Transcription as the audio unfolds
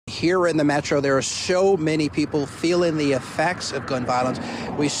here in the metro, there are so many people feeling the effects of gun violence.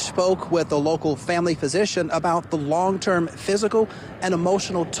 We spoke with a local family physician about the long-term physical and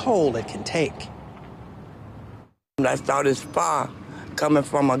emotional toll it can take. I saw this fire coming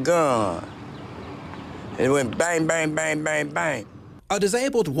from a gun. It went bang, bang, bang, bang, bang. A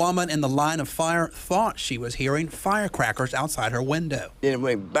disabled woman in the line of fire thought she was hearing firecrackers outside her window. Then it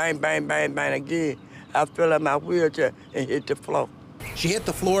went bang, bang, bang, bang again. I fell out my wheelchair and hit the floor. She hit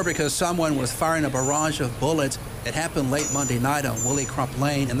the floor because someone was firing a barrage of bullets. It happened late Monday night on Willie Crump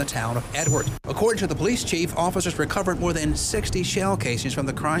Lane in the town of Edwards. According to the police chief, officers recovered more than 60 shell casings from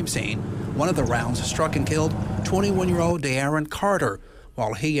the crime scene. One of the rounds struck and killed 21-year-old De'Aaron Carter,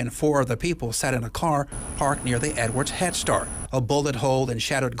 while he and 4 other people sat in a car parked near the Edwards Head Start. A bullet hole and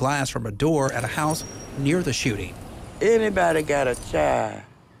shattered glass from a door at a house near the shooting. Anybody got a child,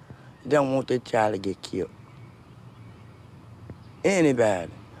 don't want their child to get killed.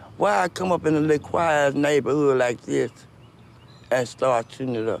 Anybody. Why I come up in a little quiet neighborhood like this and start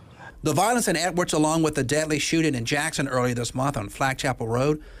shooting it up? The violence in Edwards, along with the deadly shooting in Jackson earlier this month on Flag Chapel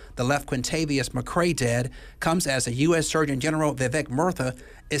Road, that left Quintavious McCray dead, comes as the U.S. Surgeon General Vivek Murtha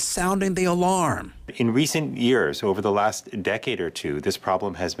is sounding the alarm. In recent years, over the last decade or two, this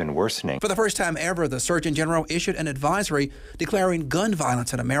problem has been worsening. For the first time ever, the Surgeon General issued an advisory declaring gun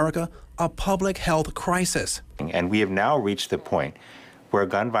violence in America a public health crisis. And we have now reached the point where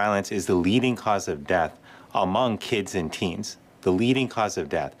gun violence is the leading cause of death among kids and teens. The leading cause of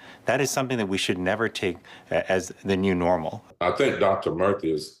death. That is something that we should never take as the new normal. I think Dr.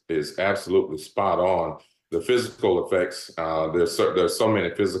 Murthy is absolutely spot on. The physical effects, there's so many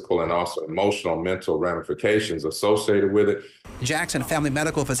physical and also emotional, mental ramifications associated with it. Jackson family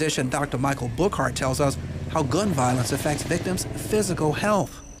medical physician Dr. Michael Bookhart tells us how gun violence affects victims' physical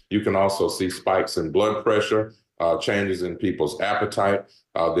health. You can also see spikes in blood pressure, changes in people's appetite,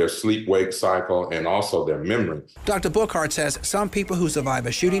 their sleep-wake cycle, and also their memory. Dr. Bookhart says some people who survive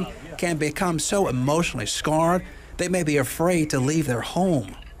a shooting can become so emotionally scarred, they may be afraid to leave their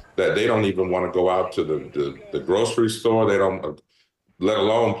home. That they don't even want to go out to the grocery store. They don't, let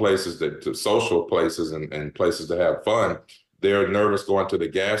alone places to social places and places to have fun. They're nervous going to the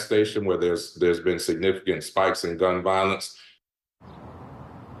gas station where there's been significant spikes in gun violence.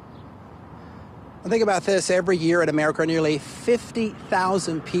 Think about this. Every year in America, nearly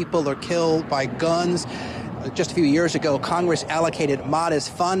 50,000 people are killed by guns. Just a few years ago, Congress allocated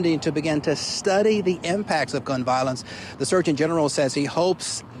modest funding to begin to study the impacts of gun violence. The Surgeon General says he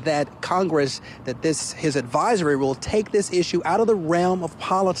hopes that Congress, his advisory will take this issue out of the realm of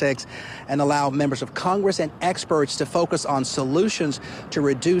politics and allow members of Congress and experts to focus on solutions to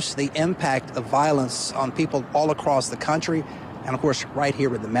reduce the impact of violence on people all across the country and, of course, right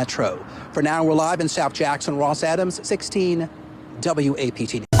here in the metro. For now, we're live in South Jackson. Ross Adams, 16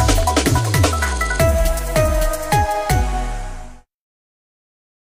 WAPT.